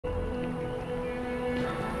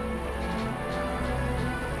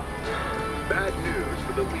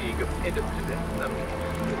for the League of Independent.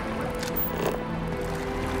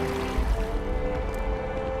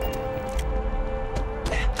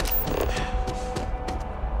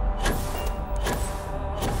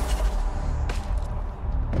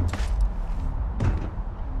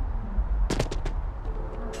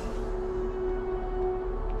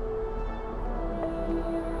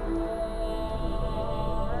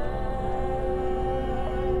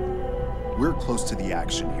 We're close to the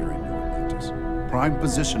action here in New Atlantis. Prime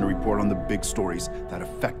position to report on the big stories that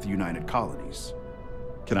affect the United Colonies.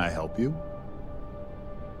 Can I help you?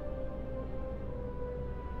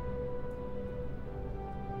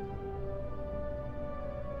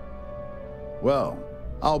 Well,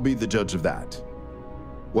 I'll be the judge of that.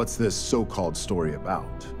 What's this so-called story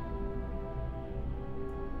about?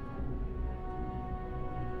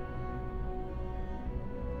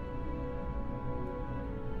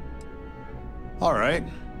 All right,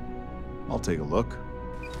 I'll take a look.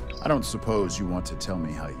 I don't suppose you want to tell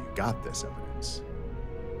me how you got this evidence.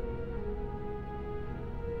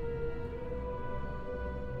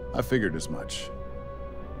 I figured as much.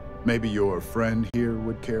 Maybe your friend here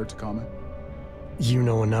would care to comment? You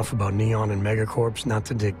know enough about Neon and Megacorps not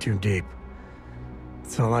to dig too deep.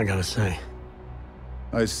 That's all I gotta say.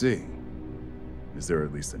 I see. Is there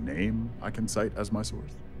at least a name I can cite as my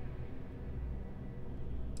source?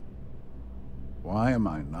 Why am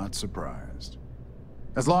I not surprised?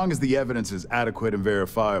 As long as the evidence is adequate and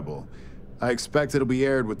verifiable, I expect it'll be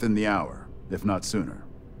aired within the hour, if not sooner.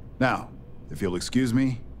 Now, if you'll excuse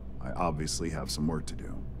me, I obviously have some work to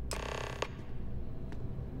do.